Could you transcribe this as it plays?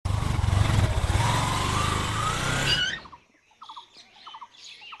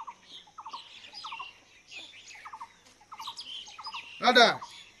Ada,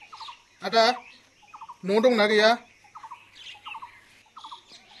 ada, न' दंना गैया?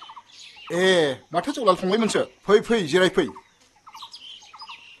 माथो जौलाल फंबायमोनसो फै फै जिरायफै।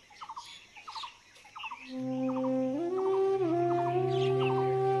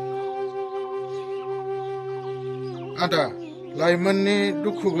 आदा, लाइमोननि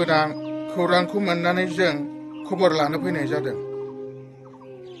दुखु गोनां खौरांखौ मोननानै जों खबर लानो फैनाय जादों।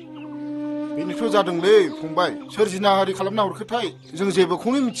 बेनोथ' जादोंलै फंबाय, सोर जिनाहारि खालामना हरखोथाय जों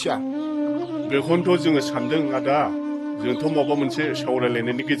जेबोखौनो मिथिया। बेखौनोथ' जोङो सानदों आदा, जोंथ' माबा मोनसे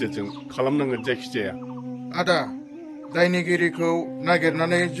सावरायलायनायनि गेजेरजों खालामनांगोन जायखिजाया। आदा, दायनिगिरिखौ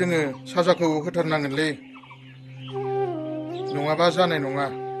नागिरनानै जोङो साजाखौ होथारनांगोनलै, नङाबा जानाय नङा।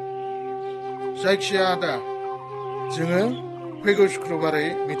 जायखिया आदा, जोङो फैगौ शुक्रबारै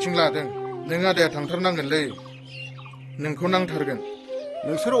मिटिं लादों। नों आदाया थांथारनांगोनलै, नोंखौ नांथारगोन।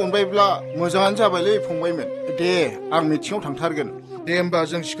 नोंसोर अनबायब्ला मोजाङानो जाबायलै फंबायमोन। दे आं मिटिङाव थांथारगोन। दे होमबा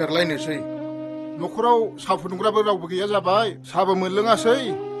जों सिखारलायनोसै। न'खराव साहा फुदुंग्राबो रावबो गैया जाबाय, साहाबो मोनलोङासै।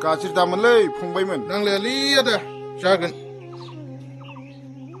 गाज्रि दामोनलै फंबायमोन। नांलायालै आदा, जागोन।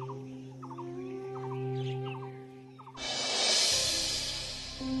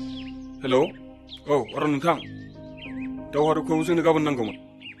 हेलौ, औ अरन नोंथां, दावहारुखौ जोंनो गाबोन नांगौमोन।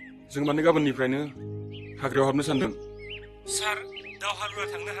 जों माने गाबोननिफ्रायनो हाग्रायाव हाबनो सानदों। सार, दावहारुआ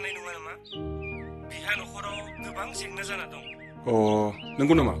थांनो हानाय नङा नामा? बिहा न'खराव गोबां जेंना जाना दं।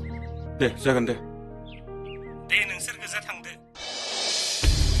 नंगौ नामा? दे जागोन दे। दे नोंसोर गोजा थांदो।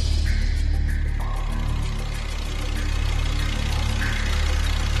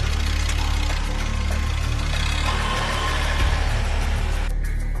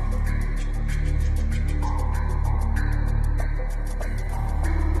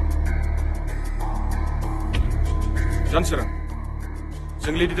 जानसोरां,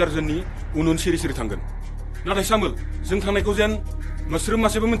 जों लेडि टार्जाननि उन उन सिरि सिरि थांगोन। नाथाय सामोल, जों थांनायखौ जेन मोस्रोम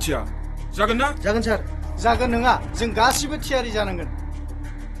मासेबो मिथिया। जागोन ना? जागोन सार, जागोन नङा, जों गासिबो थियारि जानांगोन।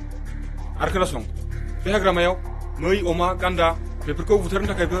 आरो खोनासं, बे हाग्रामायाव मै, अमा, गान्दा बेफोरखौ बुथारनो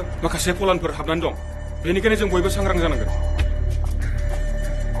थाखायबो माखासे फलानफोर हाबनानै दं। बेनिखायनो जों बयबो सांग्रां जानांगोन।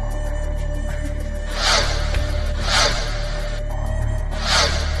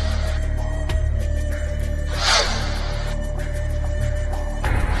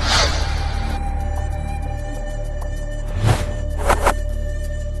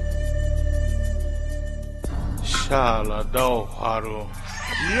 शाला दावहारु,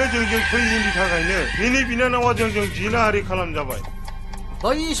 बियो जोंजों फैयैनि थाखायनो बिनि बिनानावा जोंजों जिनाहारि खालामजाबाय।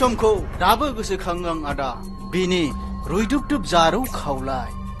 बै समखौ दाबो गोसोखाङो आं आदा, बिनि रुइदुबदुब जारौ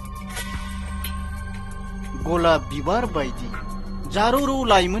खावलाय, गलाब बिबार बायदि जारौ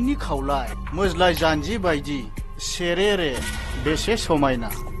लाइमोननि खावलाय, मोज्लाय जानजि बायदि सेरेरे, बेसे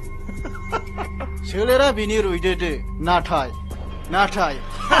समायना। सोलेरा बिनि रुइदोदो, नाथाय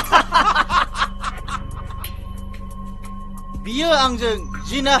बियो आंजों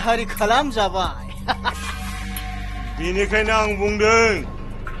जिनाहारि खालामजाबाय। बेनिखायनो आं बुंदों,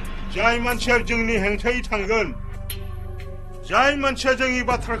 जाय मानसिया जोंनि हेंथायै थांगोन, जाय मानसिया जोंनि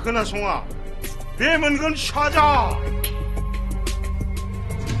बाथ्रा खोनासङा, बे मोनगोन साजा।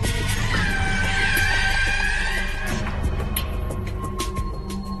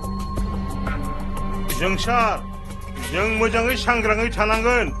 जों सार, जों मोजाङै सांग्राङै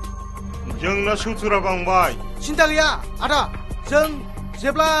थानांगोन। जोंना सुथुरा बांबाय। सिन्था गैया आदा, जों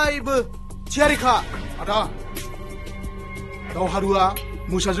जेब्लायबो थियारिखा। आदा, दावहारुआ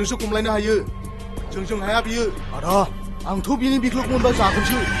मोसाजोंसो खमलायनो हायो, जोंजों हाया बियो। आदा, आंथ' बिनि बिख्लोखौ मोनबा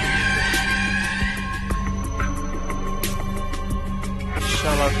जागोनसो।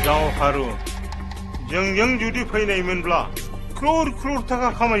 शाला दावहारु, जोंजों जुदि फैनायमोनब्ला क्रर क्रर थाखा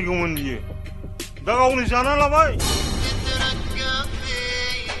खामायगौमोन बियो। दा गावनो जाना लाबाय।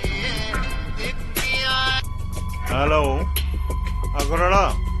 हेलौ आगराला,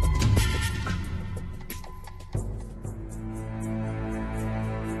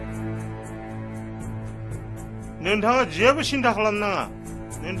 नोंथाङा जेबो सिन्था खालामनाङा।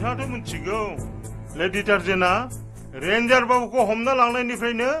 नोंथाङाथ' मिथिगौ, लेडि टार्जेना रेन्जार बाबुखौ हमना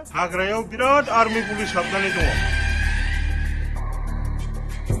लांनायनिफ्रायनो हाग्रायाव बिराद आर्मि पुलिस हाबनानै दङ।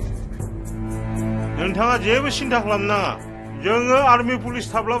 नोंथाङा जेबो सिन्था खालामनाङा। जोङो आर्मि पुलिस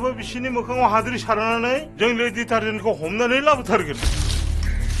थाब्लाबो बिसोरनि मोखाङाव हाद्रि सारनानै जों लेडि टार्जेनखौ हमनानै लाबोथारगोन।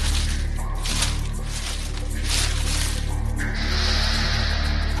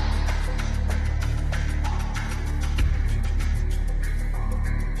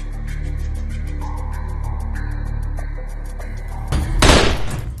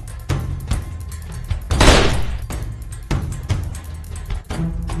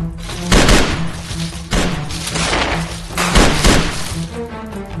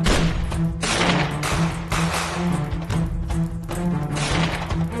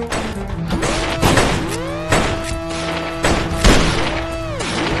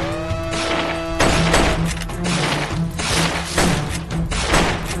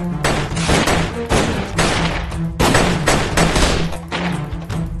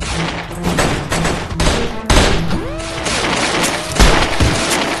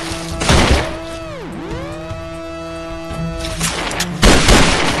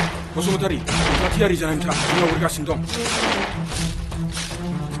 थियारि जानानै था जों आवगायगासिनो दं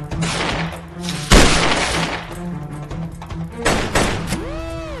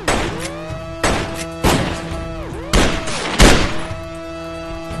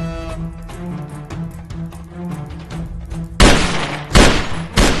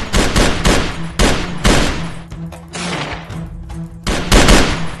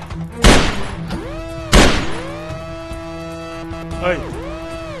ओइ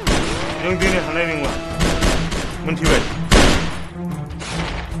जों दिनै हानाय नङा मोनथिबाय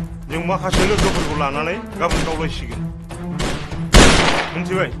जों माखासे लोगोफोरखौ लानानै गाबोन दावबायसिगोन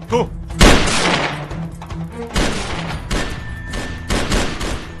मोनथिबाय थ'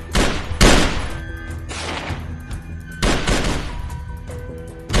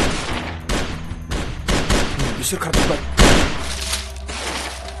 बिसोर खारजोब्बाय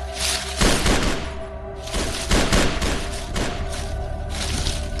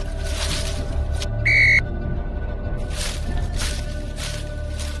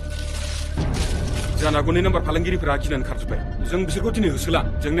जानो हागौ 2 नाम्बार फालांगिरिफोरा गिनानै खारजोब्बाय जों बिसोरखौ दिनै होसोला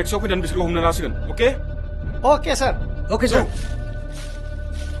जों नेक्स्टआव फैनानै बिसोरखौ हमना लासिगोन अके अके सार अके सार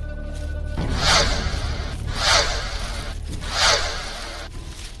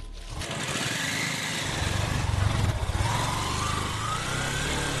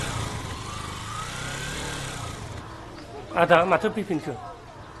आदा माथो फैफिनखो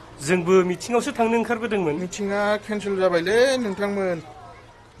जोंबो मिटिंआवसो थांनो ओंखारबोदोंमोन मिटिंआ केन्सेल जाबायलै नोंथांमोन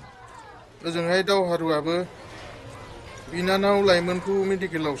ओजोंहाय दावहारुआबो बिनानाव लाइमोनखौ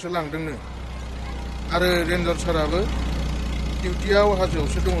मेडिकेलावसो लांदोंनो आरो रेन्जार साराबो डिउटियाव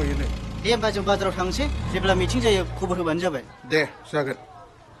हाजोआवसो दंहैयोनो दे होमबा जों बाजाराव थांसै जेब्ला मिटिं जायो खबर होबानो जाबाय दे जागोन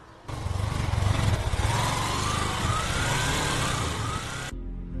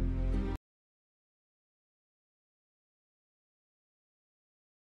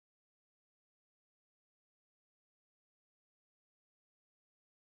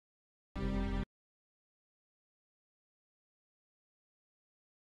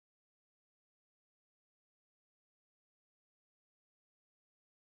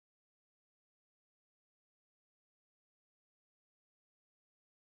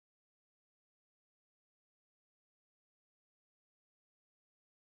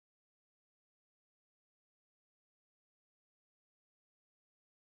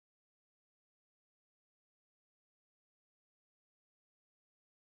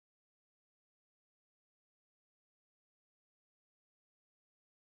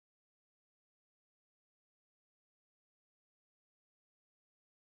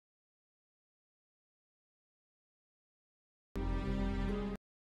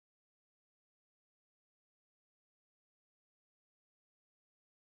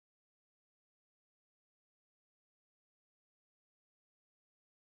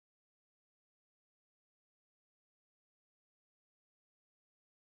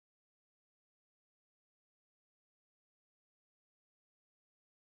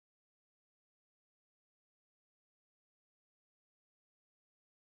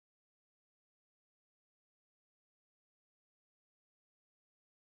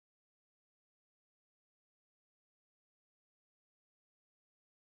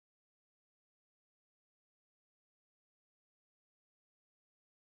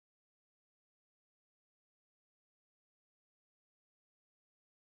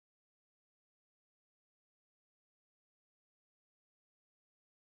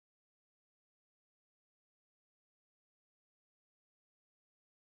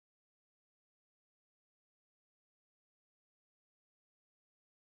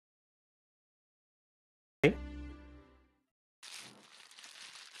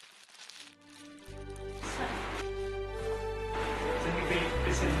जोंनि बे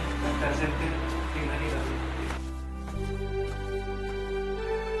पेसेन्ट टार्जानखौ लिंनानै लाबो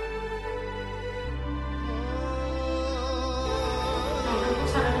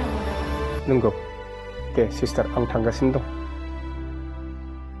नंगौ दे सिस्टार आं थांगासिनो दं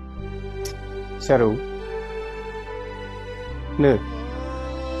सारौ नो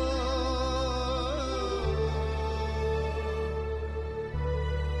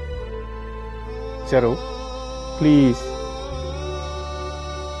सारौ प्लिज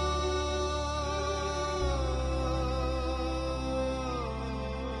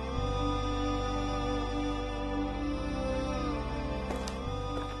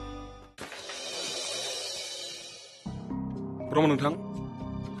ब्रह्म नोंथां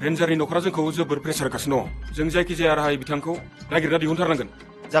रेन्जारनि नखरा जोंखौ जोबोर प्रेसार होगासिनो दङ जों जायखिजाया राहायै बिथांखौ नागिरना दिहुनथारनांगोन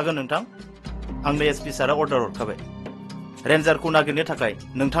जागोन नोंथां आंनो एसपि सारा अर्डार हरखाबाय रेन्जारखौ नागिरनो थाखाय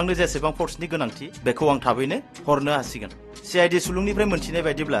नोंथांनो जेसेबां फर्सनि गोनांथि बेखौ आं थाबैनो हरनो हासिगोन CID सुलुंनिफ्राय मोनथिनाय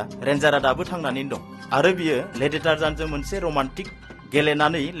बायदिब्ला रेन्जारा दाबो थांनानै दं आरो बियो लेडि टार्जानजों मोनसे रमान्टिक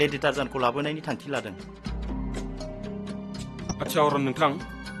गेलेनानै लेडि टार्जानखौ लाबोनायनि थांखि लादों। आच्छा अरन नोंथां,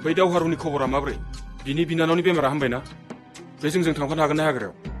 बै दावहारुनि खबरा माब्रै? बिनि बिनानावनि बेमारा हामबायना? बे जोंजों थांफानो हागोन ना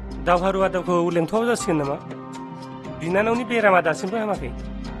हाग्रायाव? दावहारु आदाखौ लेंथ'आव जासिगोन नामा? बिनानावनि बेरामा दासिमबो हामाखै।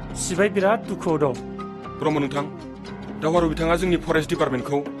 सिबाय बिराद दुखुआव दं। ब्रह्म नोंथां, दावहारु बिथाङा जोंनि फरेस्ट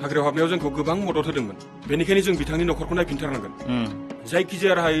डिपार्टमेन्टखौ हाग्रायाव हाबनायाव जोंखौ गोबां मदद होदोंमोन। बेनिखायनो जों बिथांनि न'खरखौ नायफिनथारनांगोन।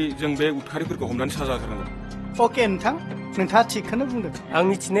 जायखिजाया राहायै जों बे उदखारिफोरखौ हमनानै साजा होथारनांगोन। अके नोंथां, नोंथाङा थिगखौनो बुंदों। आं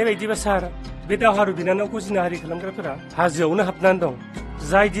मिथिनाय बायदिबा सार, बे दावहारु बिनानावखौ जिनाहारि खालामग्राफोरा हाजोआवनो हाबनानै दं।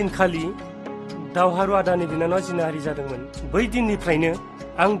 जाय दिनखालि दावहारु आदानि बिनानावा जिनाहारि जादोंमोन, बै दिननिफ्रायनो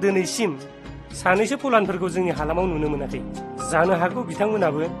आं दिनैसिम सानैसो फलानफोरखौ जोंनि हालामाव नुनो मोनाखै। जानो हागौ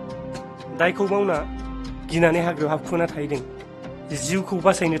बिथांमोनाबो दायखौ मावना गिनानै हाग्रायाव हाबखुना थाहैदों, जिउखौ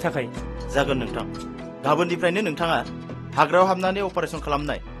बासायनो थाखाय। जागोन नोंथां, गाबोननिफ्रायनो नोंथाङा हाग्रायाव हाबनानै अपारेशन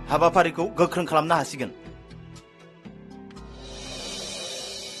खालामनाय हाबाफारिखौ गोख्रों खालामनो हासिगोन।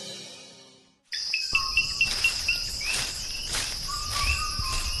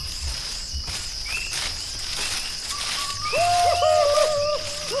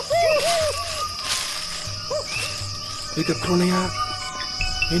 बे गाबख्रावनाया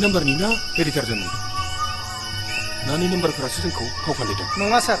 2 नाम्बारनि ना लेडि टार्जाननि? ना 2 नाम्बारफोरासो जोंखौ फाव फान्दायदों?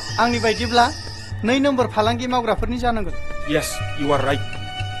 नङा सार, आंनि बायदिब्ला 2 नम्बर फालांगि मावग्राफोरनि जानांगोन। येस, इउ आर राइट।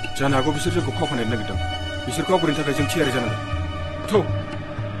 जानो हागौ बिसोर जोंखौ फाव फान्दायनो नागिरदों। बिसोरखौ आवग्रिनो थाखाय जों थियारि जानांगोन। थौ।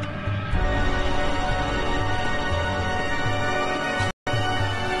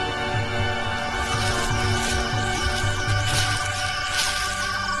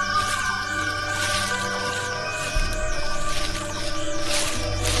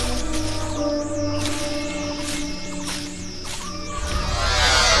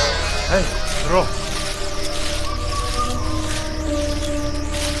 र'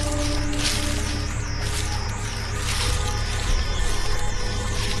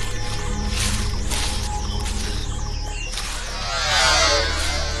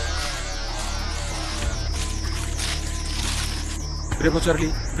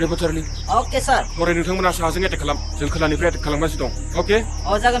 ब्रेभ' चार्ली। अके सार। हरै नोंथांमोना साहाजों एटेक खालाम, जों खोलानिफ्राय एटेक खालामगासिनो दं। अके?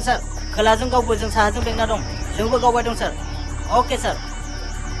 जागोन सार। खोलाजों गावबो जों साहाजों बेंना दं। जोंबो गावबाय दं सार। अके सार।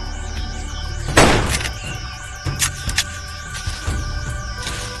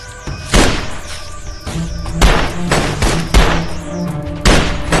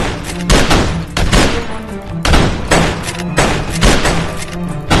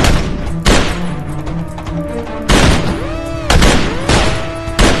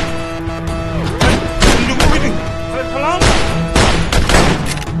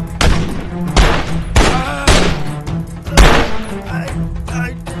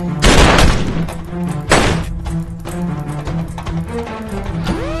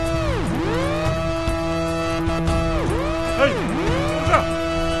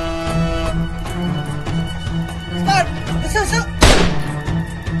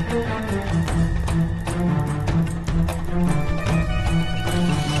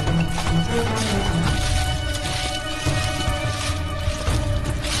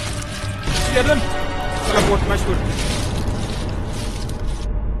 Salah buat masyhur.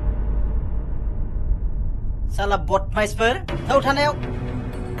 Salah bot maisper. Tahu थानायाव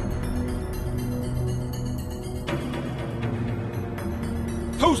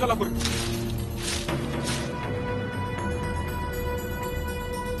Tahu salahफोर.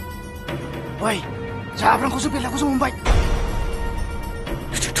 Woi, जाब्रांखौसो बेलाखौसो हमबाय.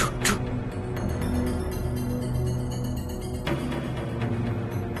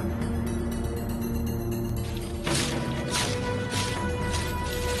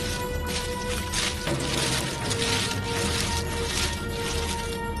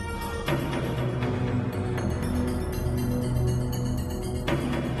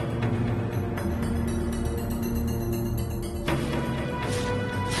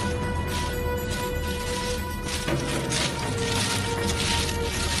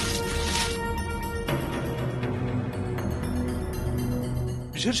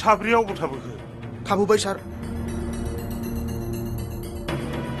 बिसोर साब्रैया अबाव थाबोखो? थाबोबाय सार।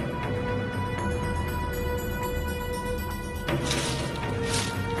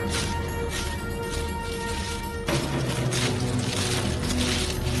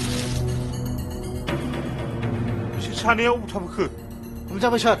 बिसोर सानैया अबाव थाबोखो?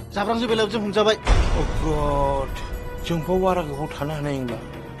 हमजाबाय सार, जाब्रांजो बेलायाव जों हमजाबाय. गड, जों बाव बारा गोबाव थानो हानाय नंला.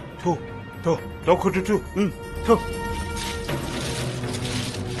 दावखोदो थौ.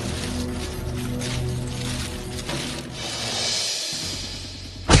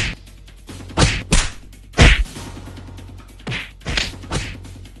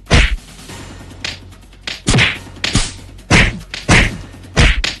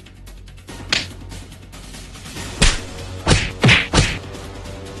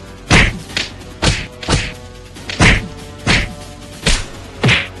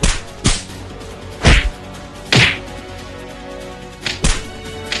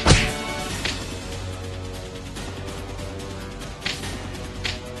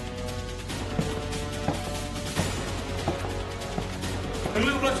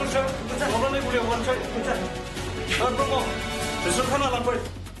 खालामना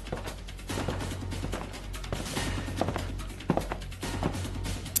लांफै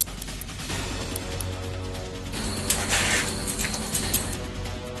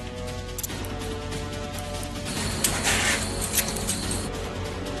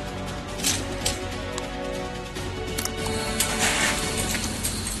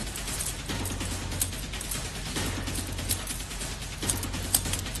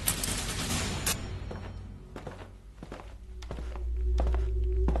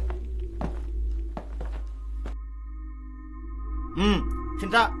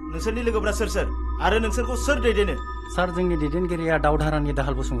खिन्था नोंसोरनि लोगोफ्रा सोर सोर आरो नोंसोरखौ सोर दैदेनो सार जोंनि दैदेनगिरिया दावधारानि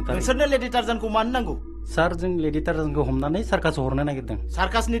दाहाल बसुमतारी नोंसोरनो लेडि टार्जानखौ मानो नांगौ सार जों लेडि टार्जानखौ हमनानै सार्कासाव हरनो नागिरदों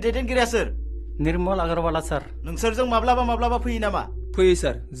सार्कासनि दैदेनगिरिया सोर निर्मल अगरवाला सार नोंसोरजों माब्लाबा फैयो नामा फैयो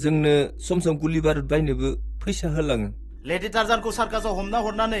सार जोंनो सम सम गुलि बारुद बायनोबो फैसा होलाङो लेडि टार्जानखौ सार्कासाव हमना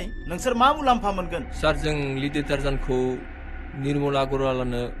हरनानै नोंसोर मा मुलाम्फा मोनगोन सार जों लेडि टार्जानखौ निर्मल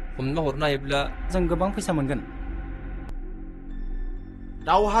अगरवालानो हमना हरनो हायोब्ला जों गोबां फैसा मोनगोन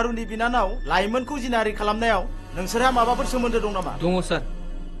दावहारुनि बिनानाव लाइमोनखौ जिनाहारि खालामनायाव नोंसोरहा माबाफोर सोमोन्दो दं नामा दङ सार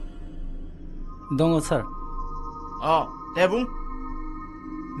दङ सार दे बुं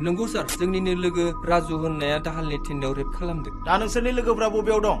नंगौ सार जोंनिनो लोगो राजु होननाया दाहालनि टेन्टआव रेप खालामदों दा नोंसोरनि लोगोफ्रा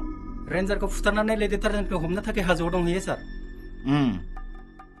बबेयाव दं रेन्जारखौ फुथारनानै लेडि टार्जानखौ हमनो थाखाय हाजोआव दंहैयो सार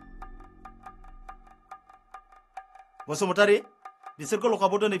बसुमतारी बिसोरखौ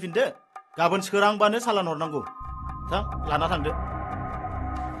लकाबाव दोनहैफिनदो गाबोन सोरांबानो सालान हरनांगौ थां लाना थांदो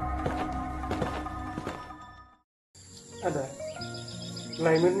आदा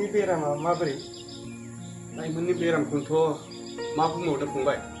लाइमोननि बेरामा माबोरै लाइमोननि बेरामखौथ' मा बुंबावनो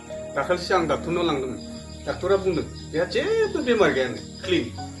फंबाय दाखालिसो आं डाक्टरनाव लांदोंमोन डाक्टरा बुंदों बेहा जेबो बेमार गैयानो क्लिन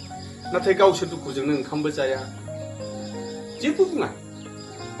नाथाय गावसोर दुखुजोंनो ओंखामबो जाया जेबो बुङा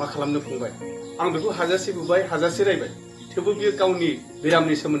मा खालामनो फंबाय आं बेखौ हाजासे बुबाय हाजासे रायबाय थेवबो बियो गावनि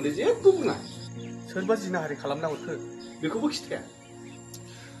बेरामनि सोमोन्दै जेबो बुङा सोरबा जिनाहारि खालामना हरखो बेखौबो खिथाया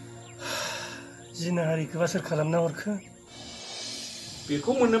जिनाहारिखौबा सोर खालामना हरखो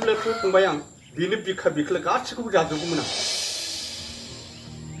बेखौ मोनोब्लाथ' फंबाय आं बेनो बिखा बिखला गासैखौबो जाजोबगौमोन आं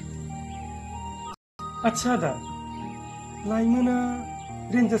आच्छा आदा लाइमोना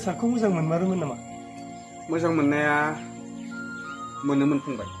रेन्जार सारखौ मोजां मोनमारोमोन नामा मोजां मोननाया मोनोमोन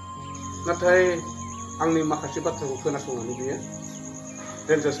फंबाय नाथाय आंनि माखासे बाथ्राखौ खोनासंनानै बियो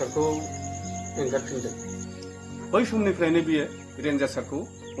रेन्जार सारखौ एंगारफिनदों बै समनिफ्रायनो बियो रेन्जार सारखौ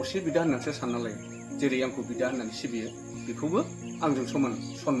असे बिदा होननानैसो सानना लायो जेरै आंखौ बिदा होननानै सिबियो बेखौबो आंजों समान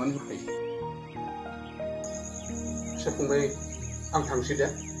सनमान होफायो फिसा फंबाय आं थांसै दे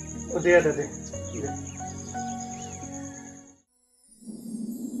दे आदा दे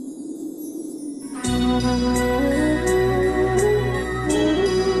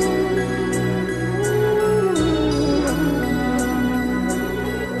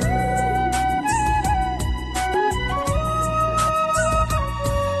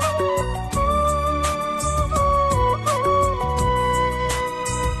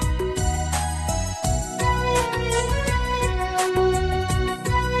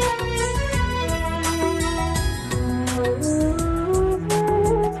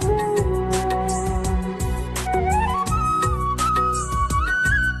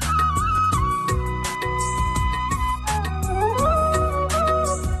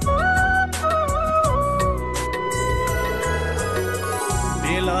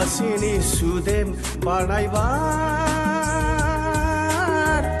बेलासिनि सुदेम बारनायबार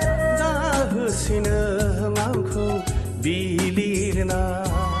जाहोसिनो आंखौ बिलिरना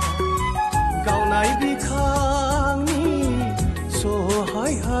गावनाय बिखानि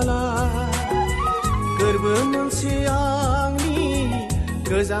सहाय हाला गोरबो मोनसे आंनि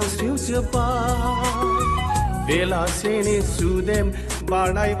गोजांस्रिउ जोब्बाय बेलासिनि सुदेम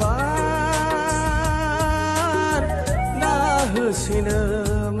बारनायबार जाहोसिनो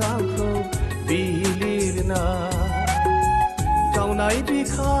आंखौ बिलिरना गावनाय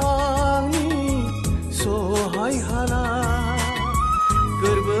बिखानि सहाय हाला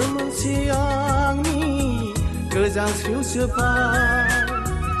गोरबो मोनसे आंनि गोजांस्रिउ जोब्बाय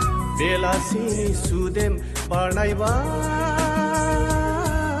बेलासिनि सुदेम बारनायबार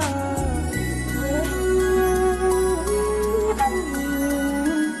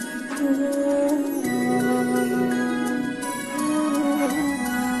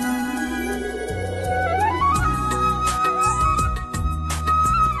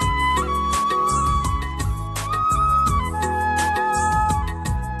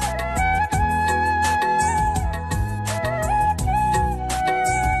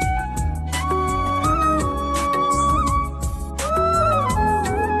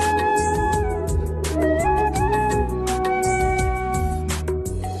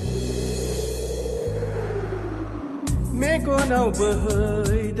मेगनाव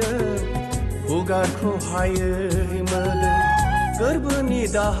बोहैदों हुगारखौ हायै मोदों गोरबोनि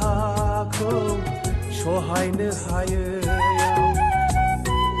दाहाखौ सहायनो हायै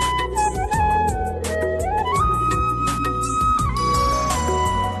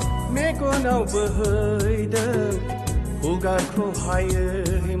मेगनाव बोहैदों हुगारखौ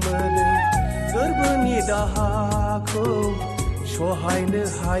हायै मोदों गोरबोनि दाहाखौ सहायनो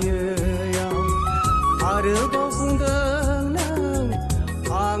हायैयाव आरोबाव बुंदों नों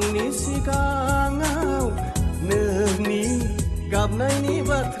आंनि सिगाङाव नोंनि गाबनायनि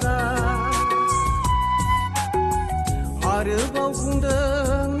बाथ्रा आरोबाव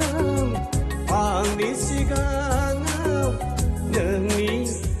बुंदों नों आंनि सिगाङाव नोंनि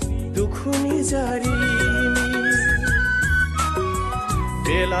दुखुनि जारिमिन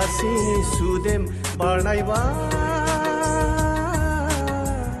बेलासिनि सुदेम बारनायबा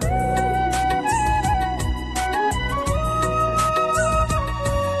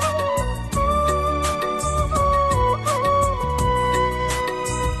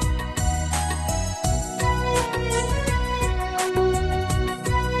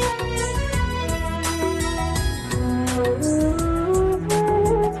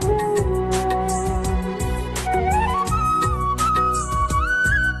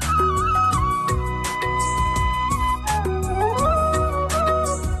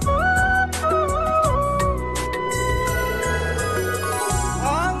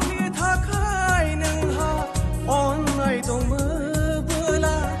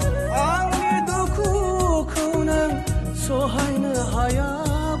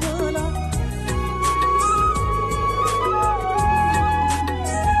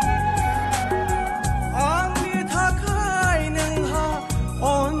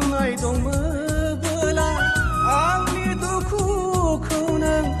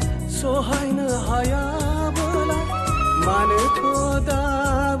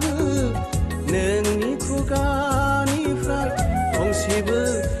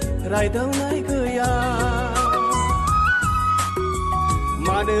रायदावनाय गैया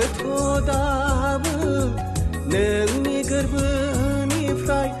मानोथ' दाबो नोंनि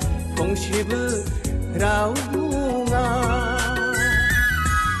गोरबोनिफ्राय फंसेबो राव बुङा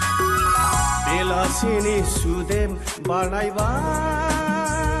बेलासिनि सुदेम बारनाय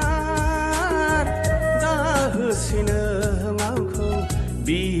बार दा होसिनो आंखौ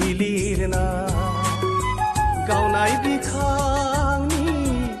बिलिरना गावनाय बिखांनि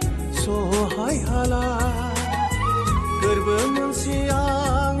सहाय हाला गोरबो मोनसे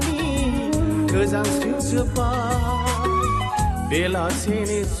आंनि गोजांस्रिउ जोब्बाय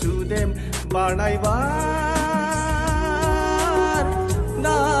बेलासिनि सुदेम बारनाय बार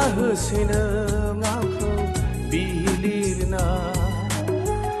ना होसिनो आंखौ बिलिरना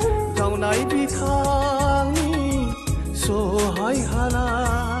गावनाय बिखांनि सहाय हाला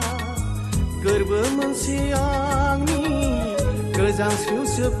गोरबो मोनसे आंनि गोजांस्रिउ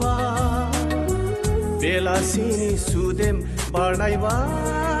जोब्बाय बेलासिनि सुदेम बारनाय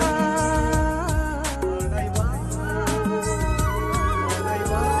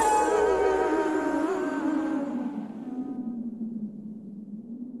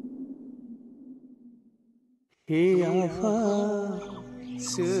हे आफा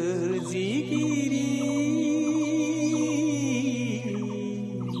सोरजिगिरि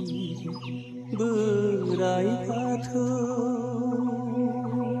बोराय बाथौ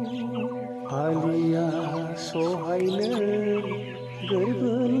आलिया सहायनो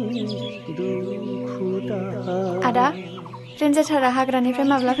गोरबोनि दुखु दाहा आदा रेन्जार सारा हाग्रानिफ्राय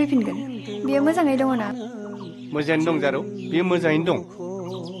माब्ला फैफिनगोन बियो मोजाङै दङ ना मोजाङैनो दं जारौ बियो मोजाङैनो दं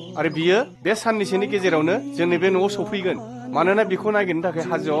आरो बियो बे साननैसोनि गेजेरावनो जोंनि बे न'आव सफैगोन मानोना बिखौ नागिरनो थाखाय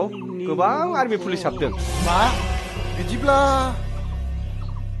हाजोआव गोबां आर्मि पुलिस हाबदों मा बिदिब्ला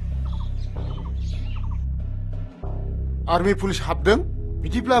आर्मि पुलिस हाबदों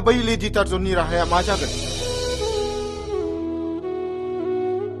बिदिब्ला बै लेडि टार्जननि राहाया मा जागोन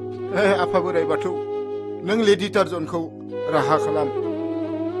आफा बोराइ बाथौ नों लेडि टार्जनखौ राहा खालाम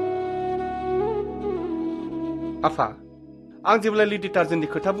आफा आं जेब्ला लेडि टार्जननि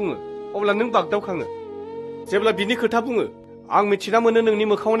खोथा बुङो अब्ला नों बागदावखाङो जेब्ला बिनि खोथा बुङो आं मिथिना मोनो नोंनि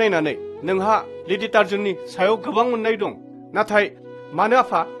मोखाङाव नायनानै नोंहा लेडि टार्जननि सायाव गोबां अननाय दं नाथाय मानो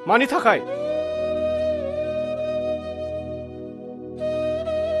आफा मानि थाखाय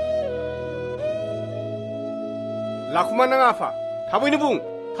लाखुमा नाङा आफा थाबैनो बुं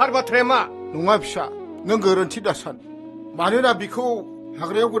थार बाथ्राया मा नङा फिसा नों गोरोन्थि दासान मानोना बिखौ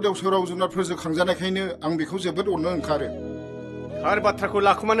हाग्रायाव गोदाव सोराव जुनारफोरजों खांजानायखायनो आं बिखौ जोबोद अननो ओंखारो थार बाथ्राखौ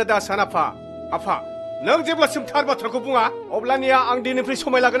लाखुमानो दासान आफा नों जेब्लासिम थार बाथ्राखौ बुङा अब्लानिया आं दिनैनिफ्राय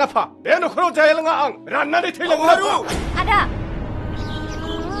समाय लागोन आफा बे नखराव जाया लोङा आं राननानै थैलांगोन आदा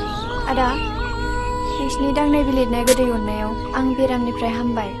आदा नोंसिनि दांनाय बिलिरनाय गोदै अननायाव आं बेरामनिफ्राय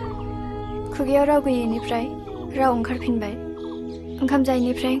हामबाय खुगायाव राव गैयैनिफ्राय राव ओंखारफिनबाय ओंखाम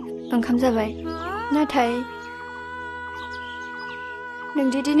जायैनिफ्राय ओंखाम जाबाय नाथाय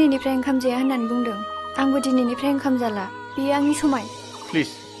नोंदि दिनैनिफ्राय ओंखाम जाया होननानै बुंदों आंबो दिनैनिफ्राय ओंखाम जाला बेयो आंनि समाय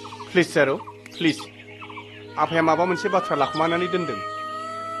प्लिज सारो प्लिज आफाया माबा मोनसे बाथ्रा लाखुमानानै दोनदों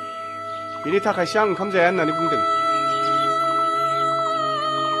बेनि थाखायसो आं ओंखाम जाया होननानै बुंदों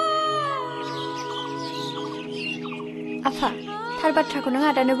आफा थार बाथ्राखौ नों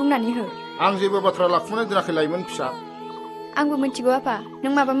आदानो बुंनानै हो आं जेबो बाथ्रा लाखुमानानै दोनाखै लाइमोन फिसा आंबो मिथिगौ आफा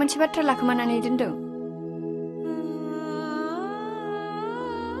नों माबा मोनसे बाथ्रा लाखुमानानै दोनदों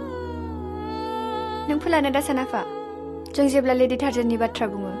नों फुलानो दासान आफा जों जेब्ला लेडि टार्जाननि बाथ्रा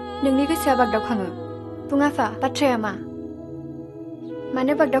बुङो नोंनि गोसोआ बागदावखाङो बुं आफा बाथ्राया मा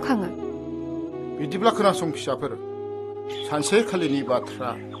मानो बागदावखाङो बिदिब्ला खोनासं फिसाफोर सानसेखालिनि बाथ्रा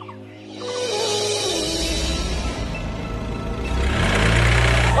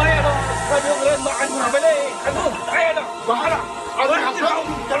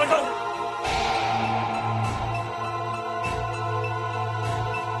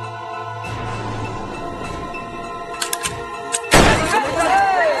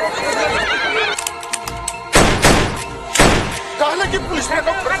lagi pulis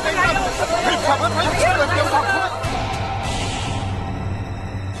mereka berangkat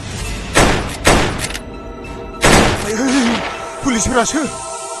pulisफोरासो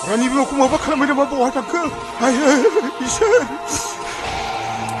रानि बिमाखौ माबा खालामबाय नामा बहा थांखो इसोर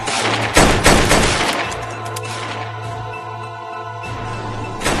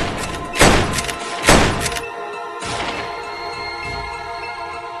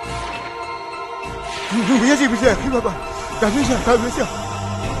नुनाया जेबो जायाखै बाबा दाबो जा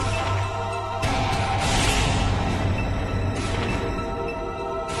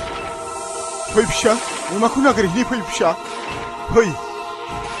फै फिसा अमाखौ नागिरहैनि फै फिसा फै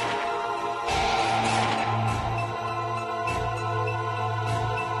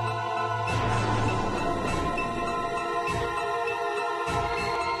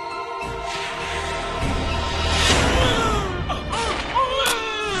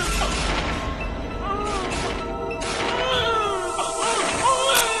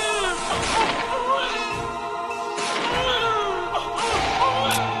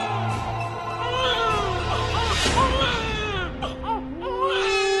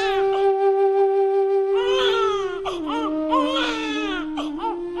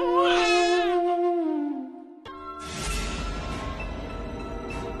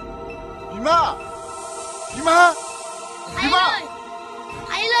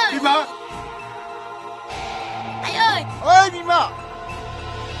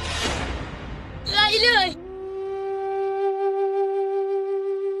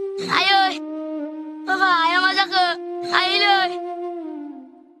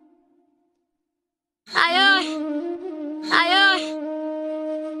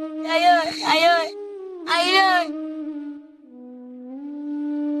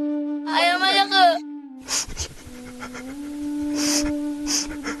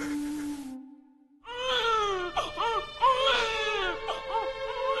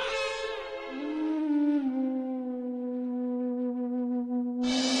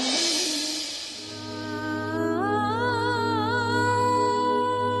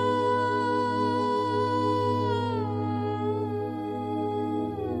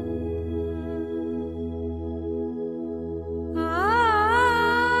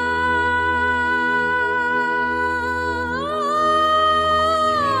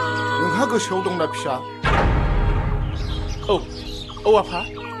गोसोआव दंना फिसा औ आफा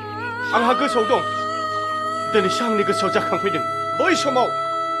आंहा गोसोआव दं दिनैसो आंनि गोसोआव जाखांफैदों बै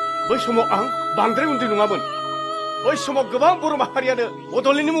समाव आं बांद्राय उन्दै नङामोन बै समाव गोबां बर' माहारियानो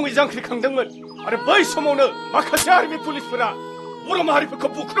बड'लेण्डनि मुङै जांख्रिखांदोंमोन आरो बै समावनो माखासे आर्मि पुलिसफोरा बर' माहारिफोरखौ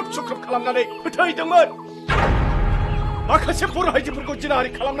बुख्रुब सुख्रुब खालामनानै फोथैदोंमोन माखासे बर' आइजोफोरखौ जिनाहारि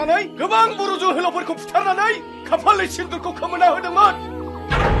खालामनानै गोबां बर' जोहोलावफोरखौ बुथारनानै खाफालनि सिन्दुरखौ खोमोना होदोंमोन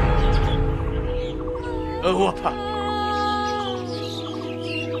आफा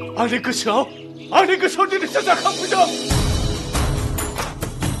आंनि गोसोआव दिनैसो जाखांफैदों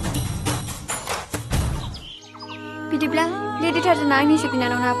बिदिब्ला लेडि टार्जाना आंनिसो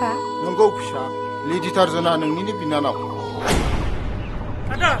बिनानाव ना आफा नंगौ फिसा लेडि टार्जाना नोंनिनो बिनानाव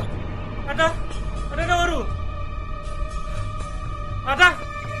आदा दावारु आदा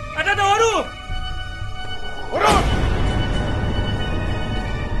दावारु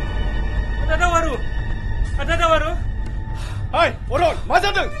आदा दावारु रन मा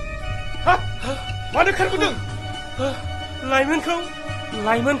जादों हा मानो खारबोदों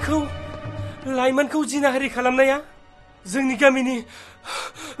लाइमोनखौ जिनाहारि खालामनाया जोंनि गामिनि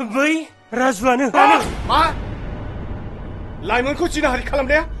बै राजुआनो मा लाइमोनखौ जिनाहारि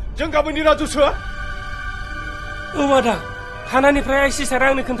खालामनाया जों गामिनि राजुसो औ आदा थानानिफ्राय आइसि सारा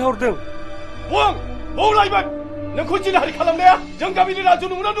आंनो खोन्थाहरदों बुं लाइमोन नोंखौ जिनाहारि खालामनाया जों गामिनि राजु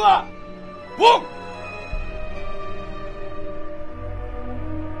नंगौना नङा बुं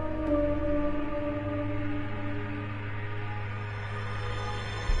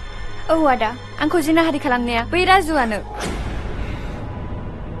औ आदा आंखौ जिनाहारि खालामनाया बै राजुआनो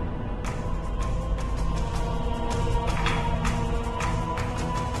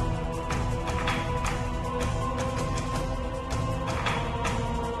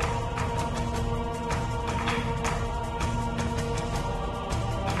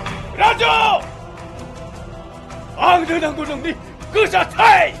राजु आंनो नांगौ नोंनि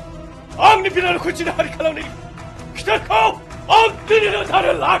गोजाथाय आंनि बिनानावखौ जिनाहारि खालामनायनि खिथाखौ आं दिनैनो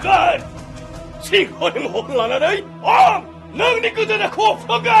थानो लागोन सिंहनि महर लानानै आं नोंनि गोदोनाखौ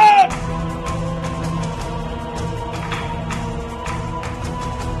होगोन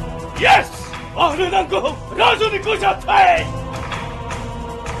येस आंनो नांगौ राजुनि गोजाथाय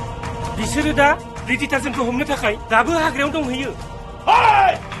बिसोरो दा लेडि टार्जानखौ हमनो थाखाय दाबो हाग्रायाव दंहैयो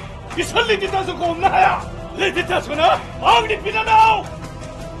हाय बिसोर लेडि टार्जानखौ हमनो हाया लेडि टार्जाना आंनि बिनानाव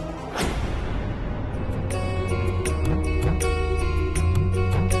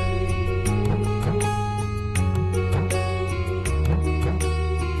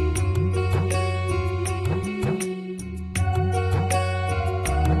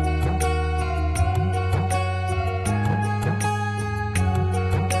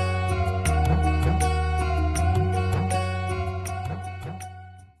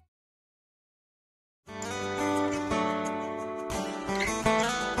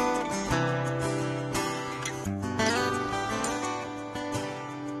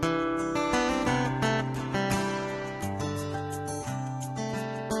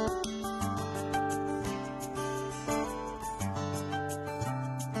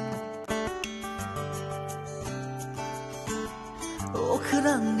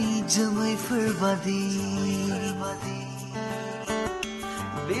अख्रांनि जोमैफोर बादि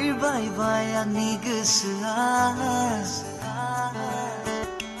बिरबायबाय आंनि गोसोआ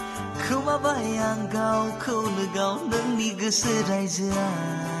खोमाबाय आं गावखौनो गाव नोंनि गोसो रायजोआ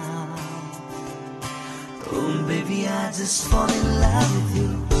Oh baby I just fall in love with you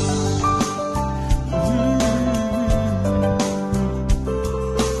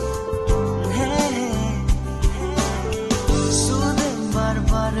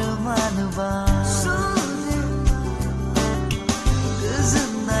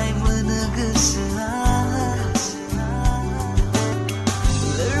गोजोननाय मोनो गोसोआ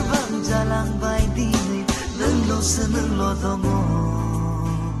लोरबां जालांबाय दिनै नोंल'सो नोंल' दङ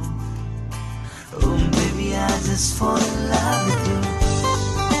Oh baby I just fall in love with you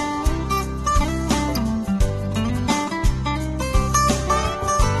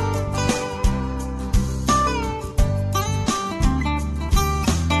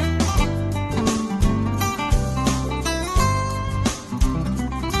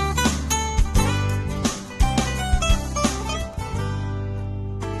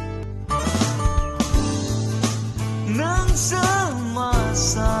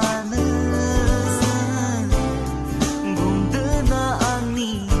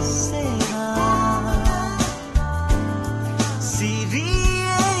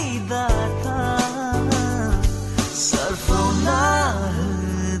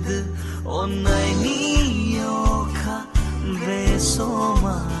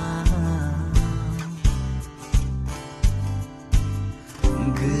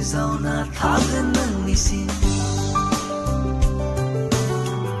गोजावना थागोन नोंनिसिम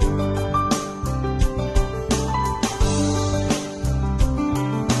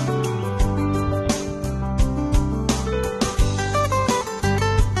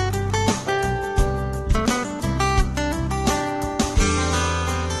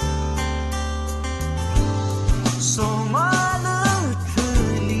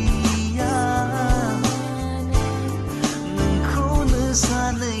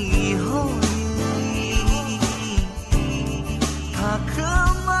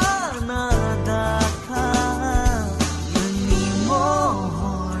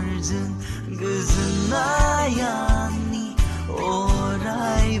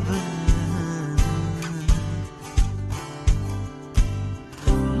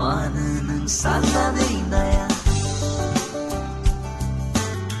साननानै नाया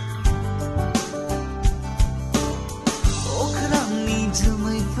अख्रांनि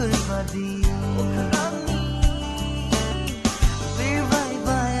बादि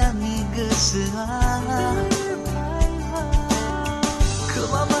बिरबायबाय आंनि गोसोआ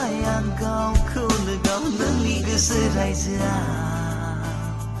खोमाबाय आं गावखौनो गाव नोंनि गोसो रायजोआ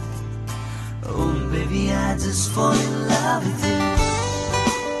Oh baby I just fall in love with you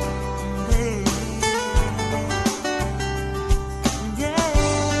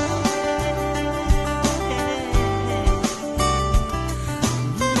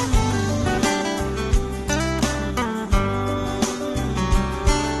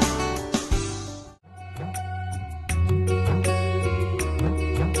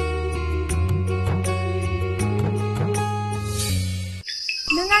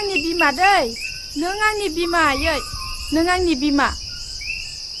बिमा दै नों आंनि बिमा आयै नों आंनि बिमा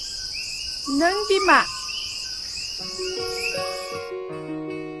नों बिमा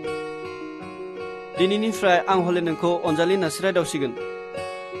दिनैनिफ्राय आं हले नोंखौ अनजालि होननासो रायदावसिगोन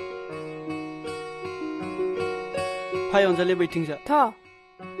फाय अनजालि बैथिंजा थ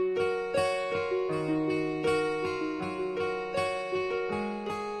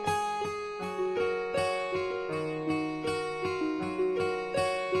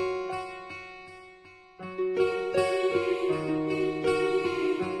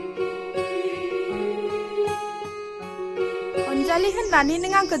होननानै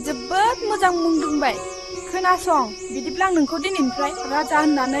नों आंखौ जोबोद मोजां मुं दोनबाय खोनासं बिदिब्ला आं नोंखौ दिनैनिफ्राय राजा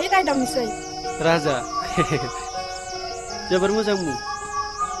होननानै रायदावनोसै राजा जोबोद मोजां मुं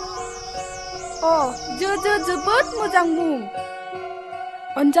जोबोद मोजां मुं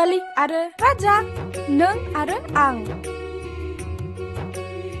अनजालि आरो राजा नों आरो आं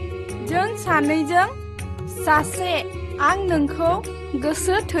जों सानैजों सासे आं नोंखौ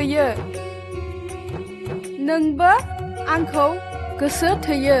गोसो थोयो नोंबो आंखौ गोसो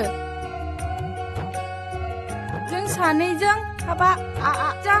थोयो जों सानैजों हाबा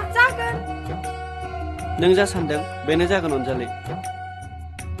जागोन नों जा सानदों बेनो जागोन अनजालि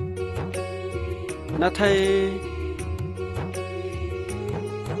नाथाय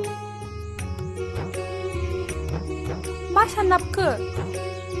मा साननाबखो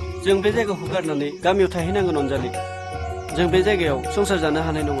जों बे जायगाखौ गारनानै गामियाव थाहैनांगोन अनजालि जों बे जायगायाव संसार जानो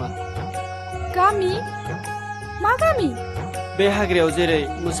हानाय नङा गामि मा गामि बे हाग्रायाव जेरै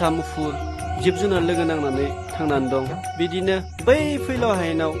मोसा मुफुर जिब जुनार लोगो नांनानै थांनानै दं बिदिनो बै फैलाव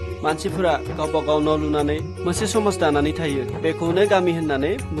हायेनाव मानसिफोरा गावबा गाव न' लुनानै मोनसे समाज दानानै थायो बेखौनो गामि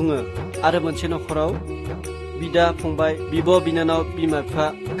होननानै बुङो आरो मोनसे नखराव बिदा फंबाय बिब' बिनानाव बिमा बिफा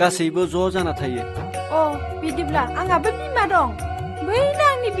गासैबो ज' जाना थायो बिदिब्ला आंहाबो बिमा दं बैनो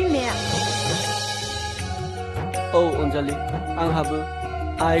आंनि बिमाया अनजालि आंहाबो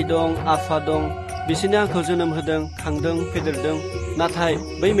आइ दं आफा दं बिसोरनो आंखौ जोनोम होदों खांदों फेदेरदों नाथाय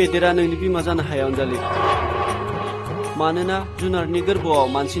बै मैदेरा नोंनि बिमा जानो हाया अनजालि मानोना जुनारनि गोरबोआव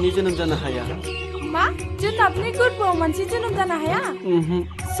मानसिनि जोनोम जानो हाया मा जुनारनि गोरबोआव मानसि जोनोम जानो हाया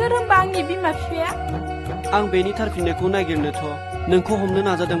सोर होनबा आंनि बिमा बिफाया आं बेनि थारफिननायखौ नागिरनोथ' नोंखौ हमनो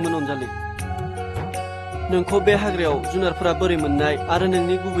नाजादोंमोन अनजालि नोंखौ बे हाग्रायाव जुनारफोरा बोरै मोननाय आरो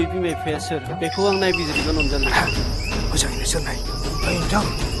नोंनि गुबै बिमा बिफाया सोर बेखौ आं नायबिजिरगोन अनजालि मोजाङैनो सोरनाय नोंथां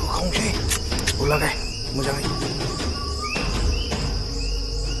खावसै उलागाय मोजाङै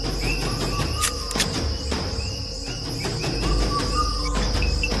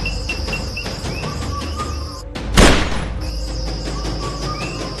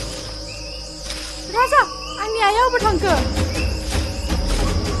राजा आंनि आइया अबाव थांखो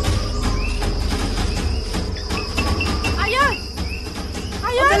आयै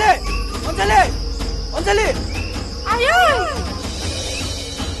आयै अनजालि अनजालि आयै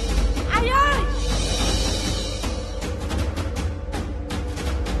आयै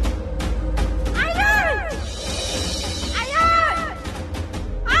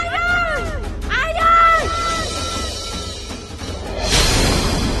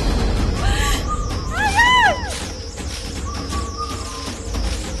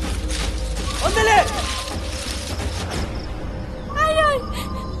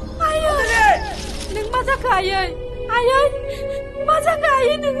आयै आयै मा जाखो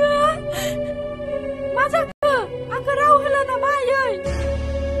आयै नोङो मा जाखो आंखौ राव होला नामा आयै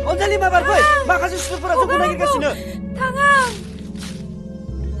अनजालि माबार फै माखासे सुबुंफोरा जोंखौ नागिरगासिनो थाङा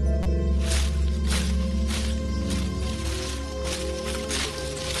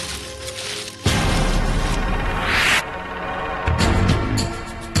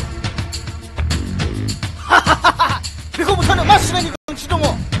बेखौ बुथारनो मा सिनायनि गोनांथि दङ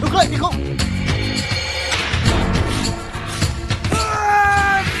होख्लाय बेखौ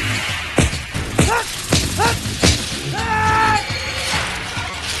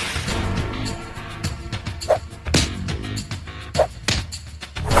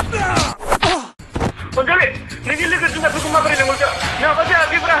अनजालि नोंनि लोगो जुनारफोरखौ माबोरै लेंहरदो नङाबा जोंहा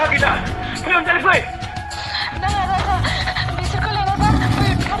जेबो राहा गैला फै अनजालि फै नाङा राजा बिसोरखौ लेङाबा बै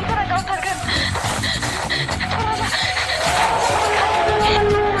उदखारिफोरा गावथारगोन राजा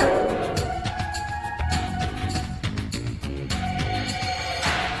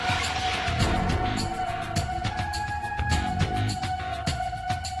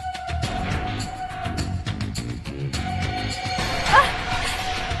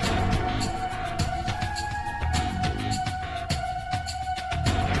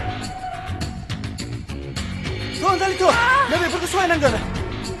अनजालिथ' नों बेफोरखौ सहायनांगोन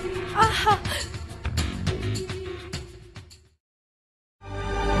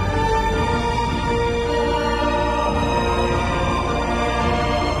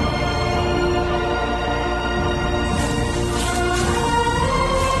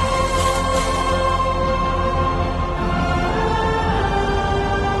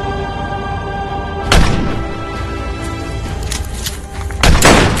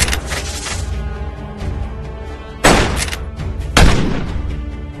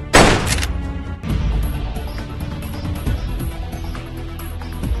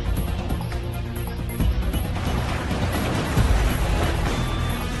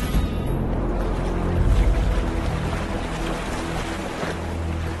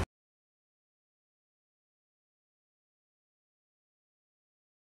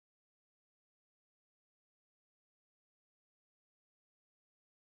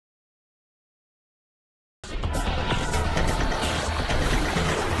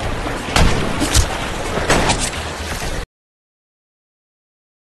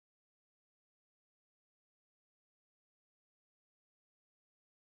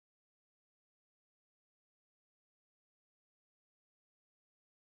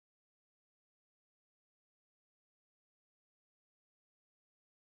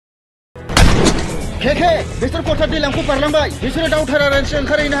Keke, बिसोर कथा दैलांखौ बारलांबाय बिसोरो दावथारारानसो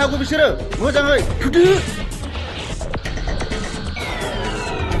ओंखारहैनो हागौ बिसोरो मोजाङै थुदो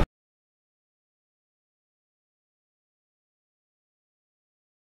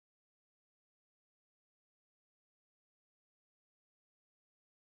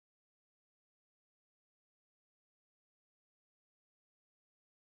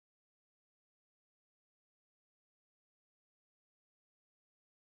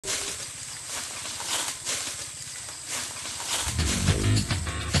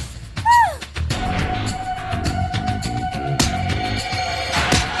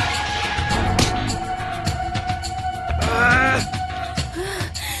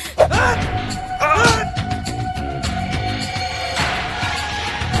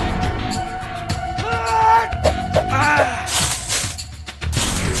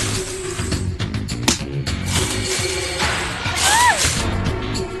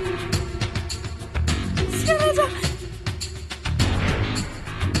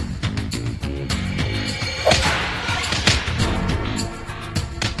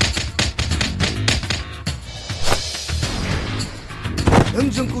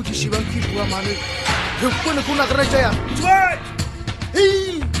जोंखौ जेसेबांखि बुवा मानो जोंबो नोंखौ नागारनाय जाया मिथिबाय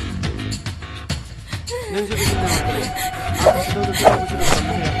नों जेबो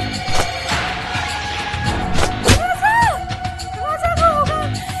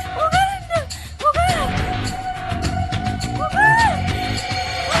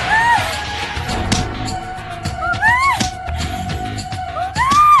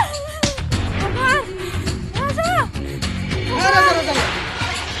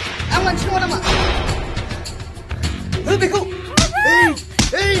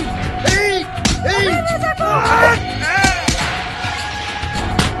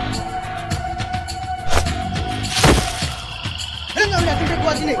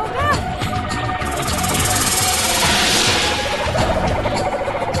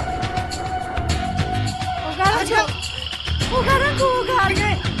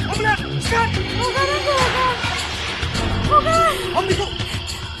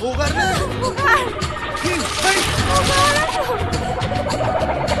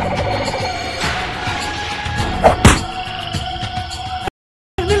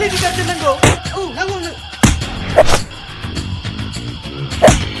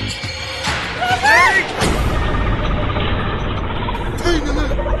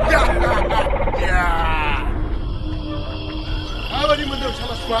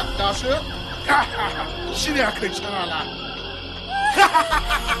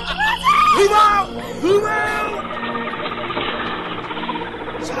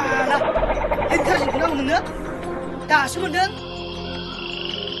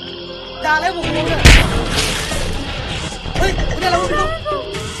Hey, udah lalu dulu.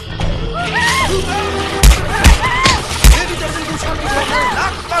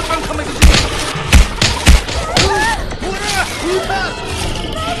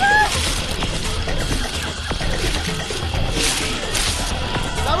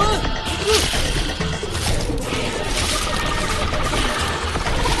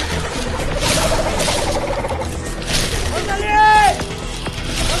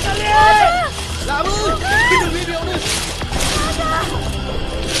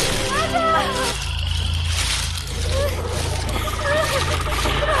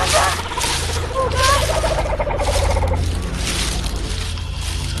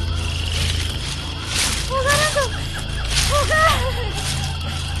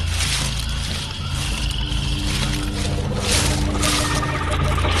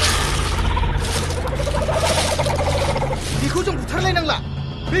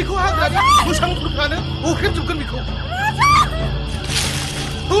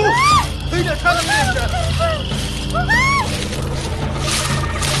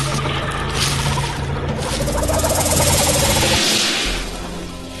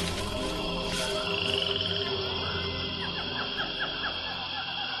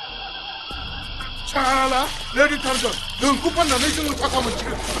 사라 레디 타rzan नोंखौ फाननानै जोङो थाखा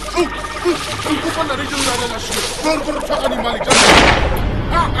मोनसिगोन नोंखौ फाननानै जों राजा जासिगोन गरबर थाखानि मालिक जासिगोन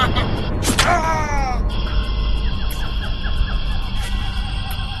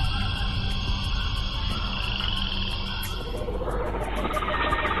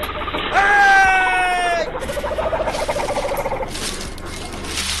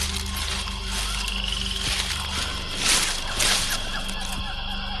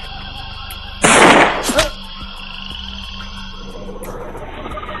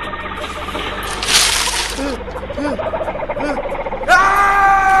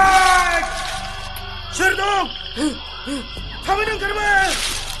सोर दं थाबैनो ओंखारबो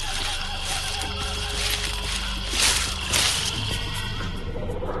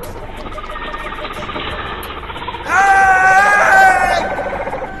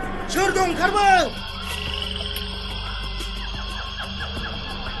सोर दं ओंखारबो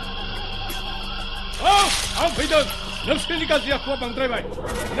आं फैदों नोंसोरनि गाज्रि आखुआ बांद्रायबाय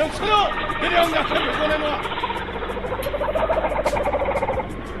नोंसोरो दिनै आंनि आखाइयाव बेखौनाय नङा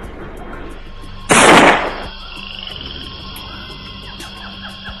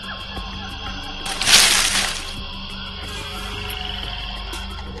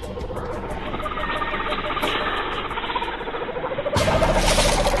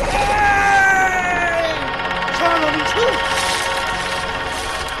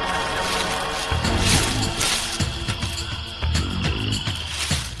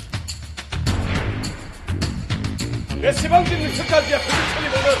बेसेबां दिन नोंसोर गाज्रि आखुजों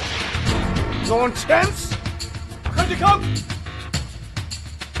सोलिबावनो ननसेन्स खोन्दिखां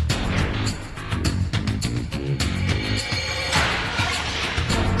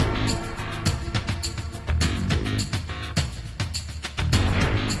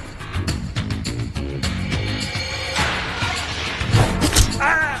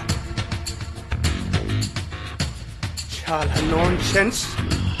शाला ननसेन्स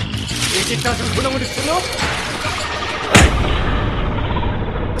एके टार्जानखौ नांगौ नोंसोरनो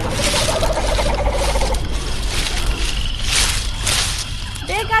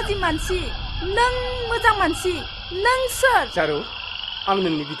गाज्रि मानसि नों मोजां मानसि नों सोर जारु आं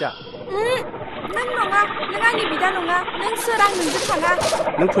नोंनि बिदा नों नङा नों आंनि बिदा नङा नों सोर आं नोंजों थाङा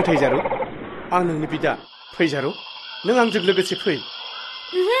नों फोथाय जारु आं नोंनि बिदा फै जारु नों आंजों लोगोसे फै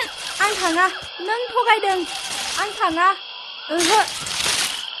आं थाङा नों थगायदों आं थाङा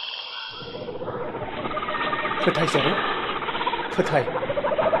फोथाय जारु फोथाय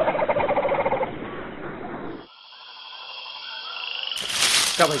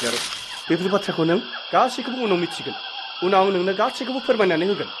जाबाय जारु बेफोर बाथ्राखौ नों गासैखौबो उनाव मिथिगोन उनाव आं नोंनो गासैखौबो फोरमायनानै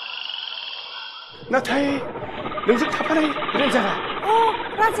होगोन नाथाय नोंजों थाफानाय रेन्जारा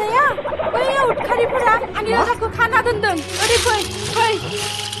राजाया बैयाव उदखारिफोरा आंनि राजाखौ खाना दोनदों ओरै फै फै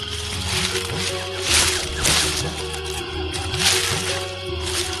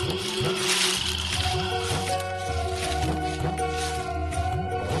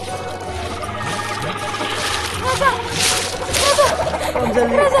राजा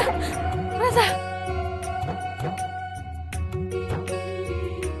राजा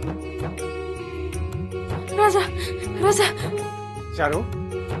राजा राजा जारु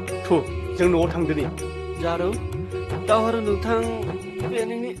थु जों न'आव थांदोनि जारु दावहारु नोंथां बे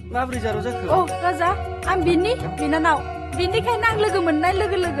नोंनि माबोरै जारु जाखो राजा आं बिनि बिनानाव बिनिखायनो आं लोगो मोननाय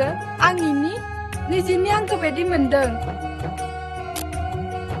लोगो लोगो आं इनि निजिनि आंखौ बायदि मोनदों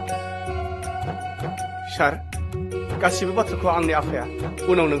सार गासिबो बाथ्राखौ आंनि आफाया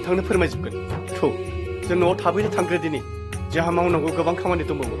उनाव नोंथांनो फोरमायजोबगोन थौ जों न'आव थाबैनो थांग्रो दिनि जोंहा मावनांगौ गोबां खामानि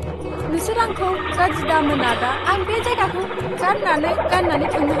दंबावो नोंसोर आंखौ गाज्रि दामोन आदा आं बे जायगाखौ गाननानै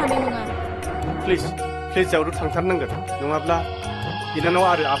थांनो हानाय नङा प्लिज जारु थांथारनांगोन नङाब्ला बिनानाव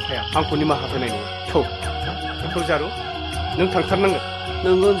आरो आफाया आंखौ निमाहा होनाय नङा थौ जारु नों थांथारनांगोन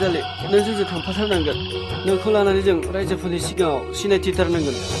नंगौ अनजालि नों जोंजों थांफाथारनांगोन नोंखौ लानानै जों रायजोफोरनि सिगाङाव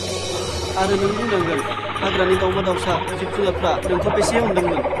सिनायथिथारनांगोन आरो नों बुंनांगोन हाग्रानि दाउमा दाउसा जिब जुनारफ्रा नोंखौ बेसे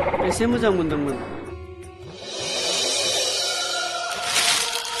अनदोंमोन बेसे मोजां मोनदोंमोन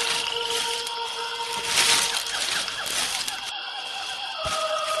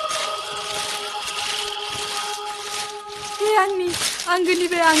आंनि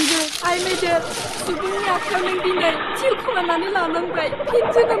आंगोनिफ्राय आंगो आइ मैदेर सुबुंनि आखायाव नों दिनै जिउ खोमानानै लानांबाय फिन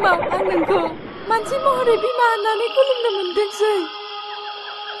जोनोमाव आं नोंखौ मानसि महरै बिमा होननानै खुलुमनो मोनदोंसै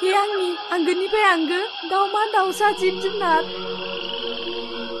हे आंनि आंगोनिफ्राय आंगो दाउमा दाउसा जिब जुनार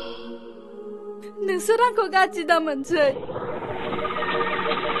नोंसोर आंखौ गाज्रि दामोनसै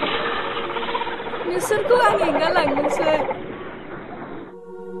नोंसोरखौ आं एंगारलांनोसै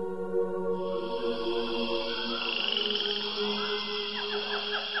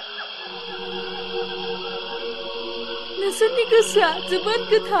नोंसोरनि गोसोआ जोबोद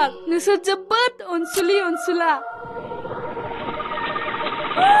गोथार नोंसोर जोबोद अनसुलि अनसुला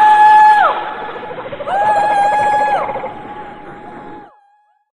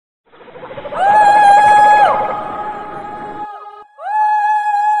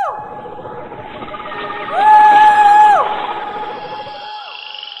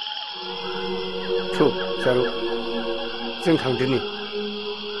जारौ जों थांदोनि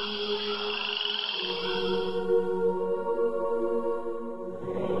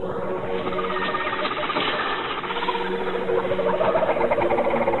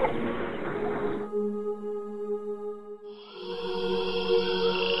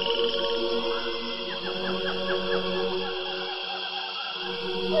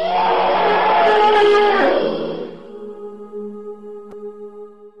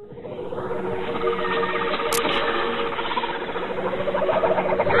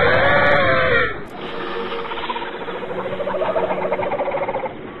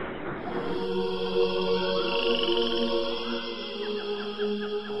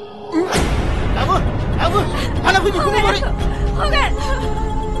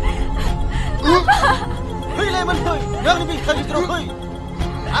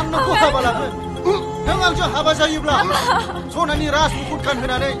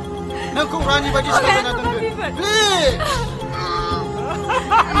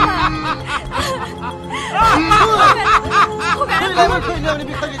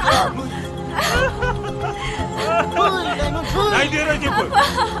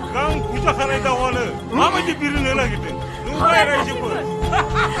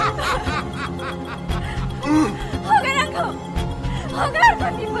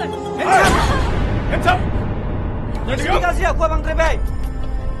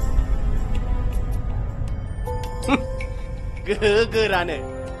गोरानो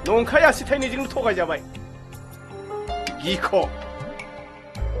नंखाय आसि थाइनैजोंनो थगायजाबाय गिख'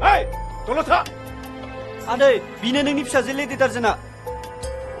 ओइ दलद था आदै बिनो नोंनि फिसाजो लेडि टार्जाना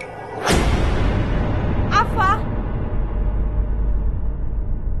आफा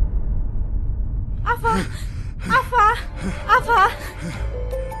आफा आफा आफा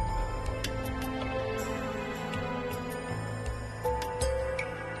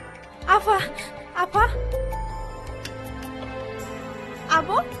आफा आफा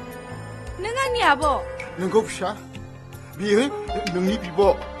आब' नों आंनि आब' नोंगौ फिसा बियो नोंनि बिब'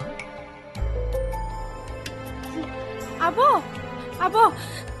 आब' आब'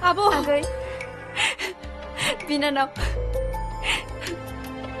 आब' आगै बिनानाव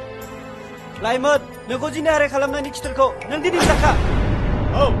लाइमोन नोंखौ जिनाहारि खालामनायनि खिथेरखौ नों दिनै जाखा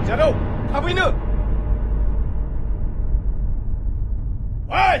औ जारौ थाबैनो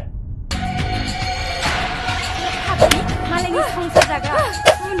मालायनि संसार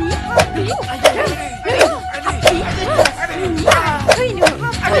जाग्रा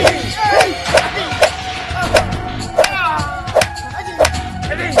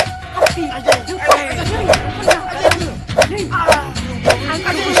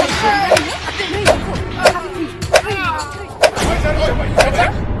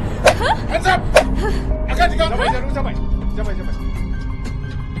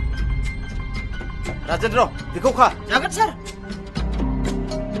राजेन्द्र बेखौ खा जागोन सार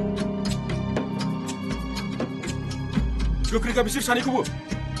गोख्रैखा बिसोर सानैखौबो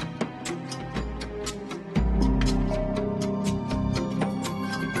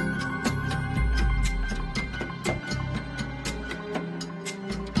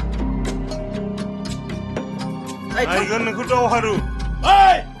नायगोन नोंखौ दावहारु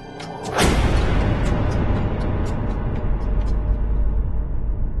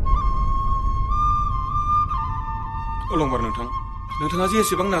अलंबार नोंथाङा जे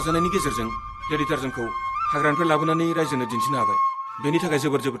एसेबां नाजानायनि गेजेरजों लेडि टार्जानखौ हाग्रानिफ्राय लाबोनानै रायजोनो दिन्थिनो हाबाय बेनि थाखाय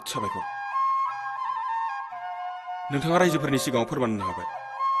जोबोद जोबोद साबायखर नोंथाङा रायजोफोरनि सिगाङाव फोरमान होनो हाबाय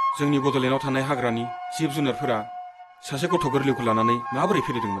जोंनि बड'लेण्डआव थानाय हाग्रानि जिब जुनारफोरा सासे गथ' गोरलैखौ लानानै माबोरै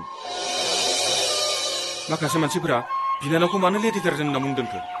फेदेरदोंमोन माखासे मानसिफोरा बिनानावखौ मानो लेडि टार्जान होनना मुं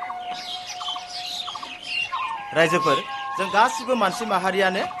दोनखो रायजोफोर जों गासिबो मानसि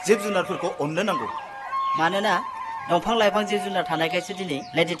माहारियानो जिब जुनारफोरखौ अननो नांगौ मानोना दंफां लाइफां जिब जुनार थानायखायसो दिनै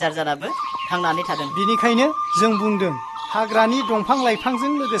लेडि टार्जानाबो थांनानै थादों बिनिखायनो जों बुंदों हाग्रानि दंफां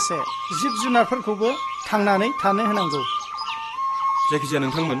लाइफांजों लोगोसे जिब जुनारफोरखौबो थांनानै थानो होनांगौ जायखिजाया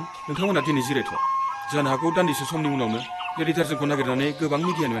नोंथांमोना दिनै जिरायथ' जानो हागौ दान्दिसे समनि उनावनो लेडि टार्जानखौ नागिरनानै गोबां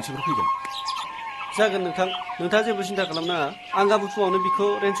मिडियानि मानसिफोर फैगोन जागोन नोंथाङा जेबो सिन्था खालामनाङा आं गाबोन फुङावनो बिखौ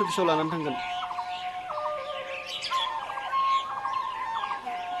रेन्ज अफिसाव लानानै थांगोन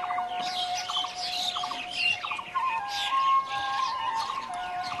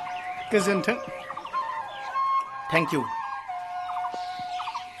गोजोन्थों थेंक इउ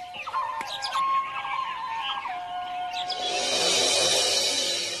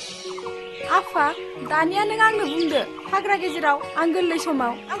आफा दानिया नों आंनो बुंदो हाग्रा गेजेराव आं गोरलै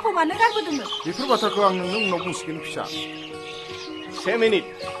समाव आंखौ मानो गारबोदोंमोन बेफोर बाथ्राखौ आं नोंनो उनाव बुंसिगोन फिसा 1 मिनिट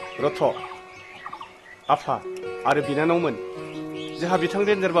रथ' आफा आरो बिनानावमोन जोंहा बिथां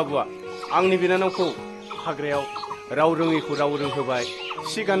रेन्जार बाबुआ आंनि बिनानावखौ हाग्रायाव राव रोङैखौ राव रोंहोबाय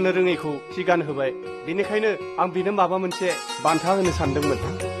सि गाननो रोङैखौ सि गानहोबाय बेनिखायनो आं बिनो माबा मोनसे बान्था होनो सानदोंमोन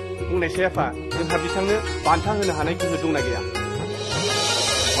बुंनायसै आफा जोंहा बिथांनो बान्था होनो हानाय गोहो दंना गैया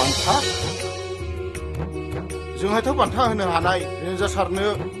बान्था जोंहाथ' बान्था होनो हानाय रेन्जार सारनो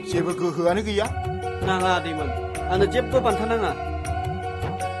जेबो गोहोआनो गैया नाङा आदैमोन आंनो जेबो बान्था नाङा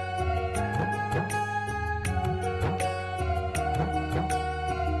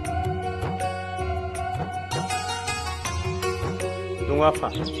दङ आफा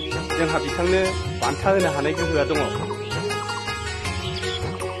जोंहा बिथांनो बान्था होनो हानाय गोहोआ दङ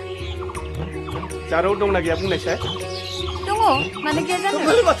जारौ दंना गैया बुंनायसाय दङ मानो गैया जानो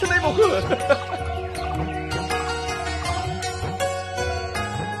माथो नायबावखो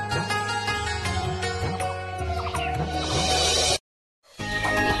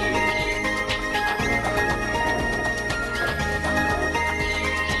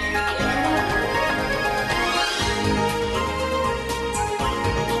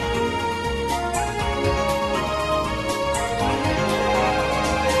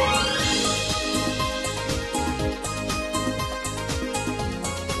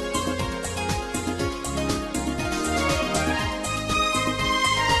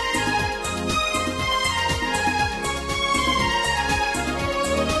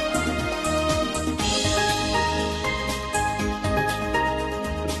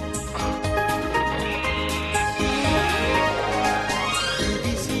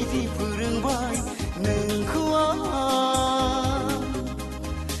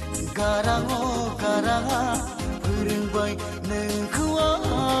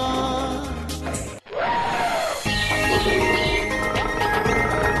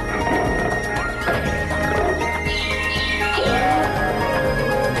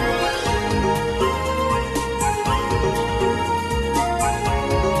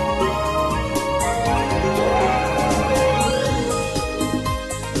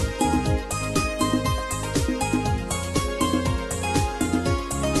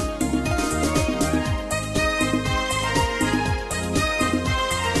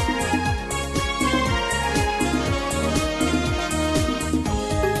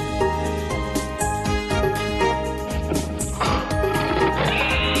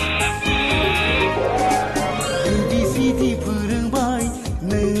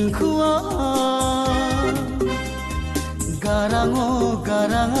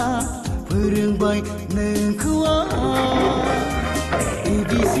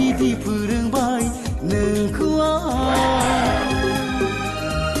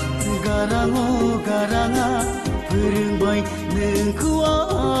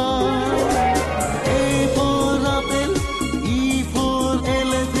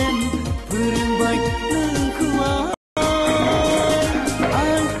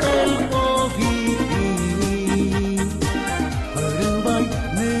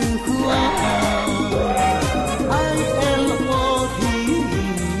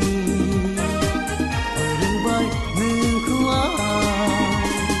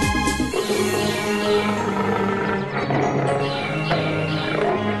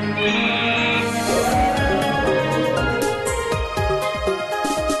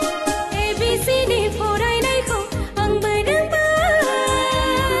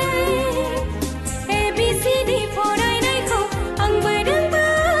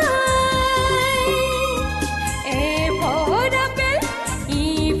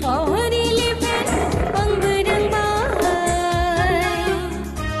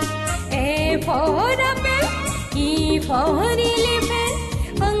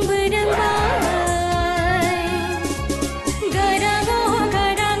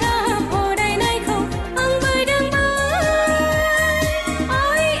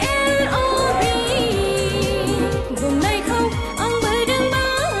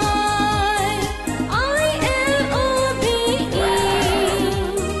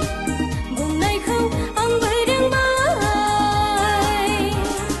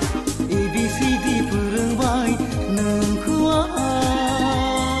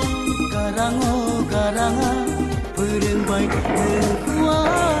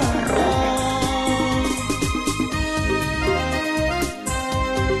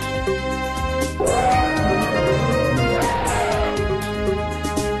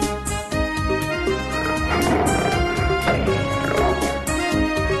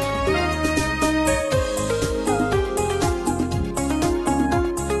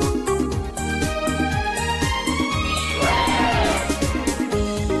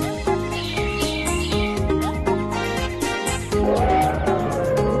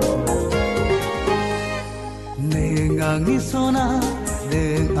आंनि सना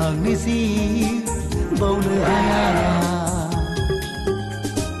नों आंनि जिउ बावनो हाया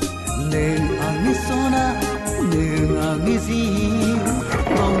नों आंनि सना नों आंनि जिउ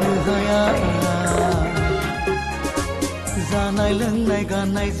बावनो हाया जानाय लोंनाय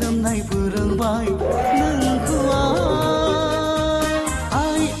गाननाय जोमनाय फोरोंबाय नोंखौ आं